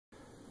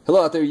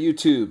Hello out there,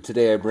 YouTube.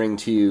 Today I bring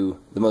to you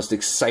the most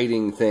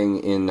exciting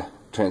thing in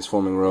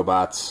transforming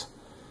robots.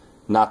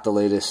 Not the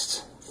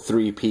latest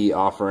 3P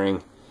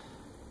offering.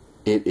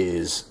 It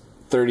is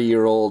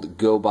 30-year-old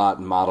GoBot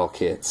model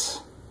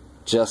kits.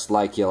 Just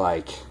like you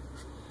like.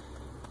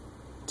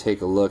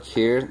 Take a look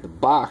here. The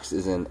box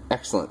is in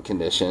excellent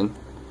condition.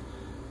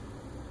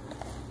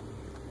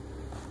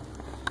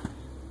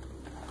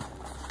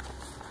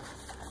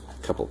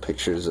 A couple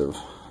pictures of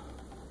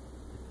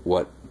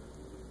what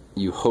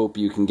you hope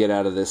you can get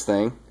out of this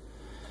thing.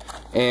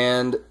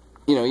 And,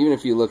 you know, even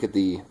if you look at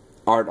the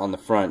art on the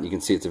front, you can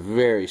see it's a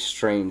very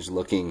strange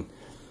looking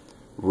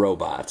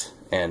robot.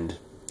 And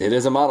it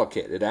is a model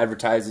kit. It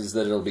advertises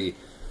that it'll be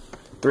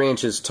 3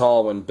 inches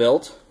tall when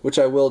built, which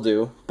I will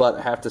do, but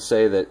I have to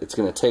say that it's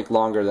going to take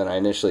longer than I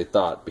initially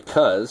thought,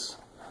 because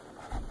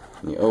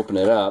when you open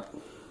it up,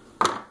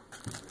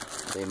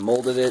 they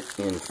molded it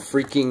in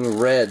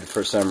freaking red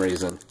for some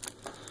reason.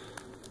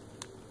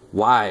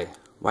 Why?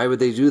 Why would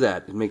they do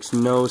that? It makes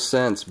no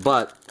sense,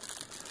 but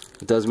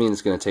it does mean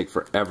it's going to take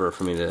forever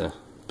for me to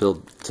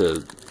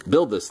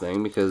build this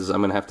thing, because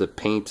I'm going to have to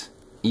paint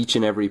each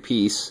and every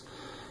piece,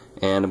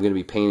 and I'm going to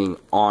be painting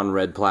on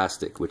red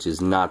plastic, which is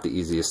not the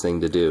easiest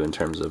thing to do in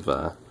terms of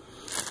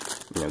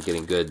you know,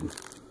 getting good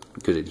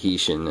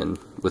adhesion and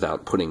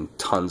without putting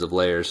tons of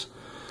layers.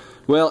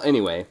 Well,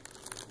 anyway,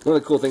 one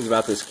of the cool things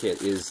about this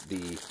kit is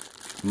the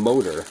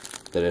motor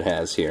that it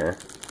has here.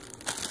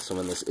 So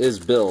when this is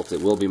built,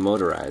 it will be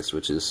motorized,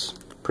 which is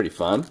pretty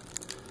fun.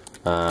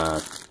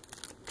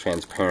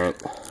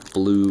 Transparent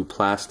blue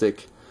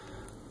plastic,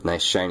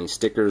 nice shiny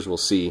stickers. We'll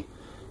see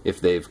if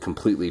they've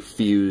completely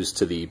fused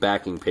to the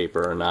backing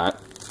paper or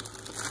not.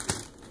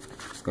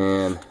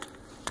 And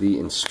the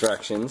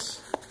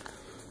instructions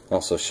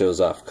also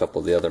shows off a couple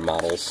of the other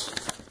models.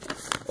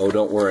 Oh,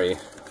 don't worry,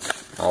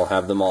 I'll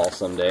have them all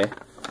someday.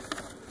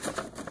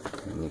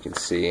 And you can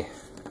see a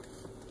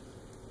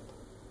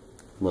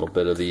little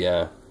bit of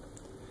the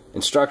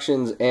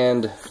instructions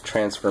and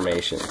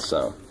transformations,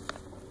 so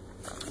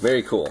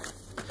very cool.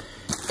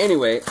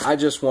 Anyway, I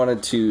just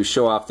wanted to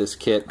show off this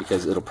kit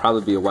because it'll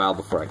probably be a while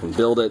before I can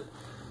build it,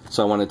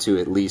 so I wanted to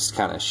at least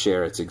kind of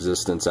share its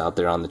existence out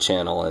there on the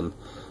channel, and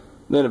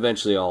then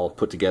eventually I'll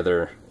put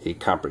together a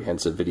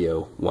comprehensive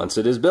video once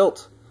it is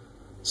built.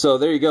 So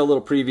there you go, a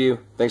little preview.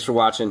 Thanks for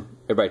watching.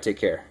 Everybody take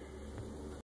care.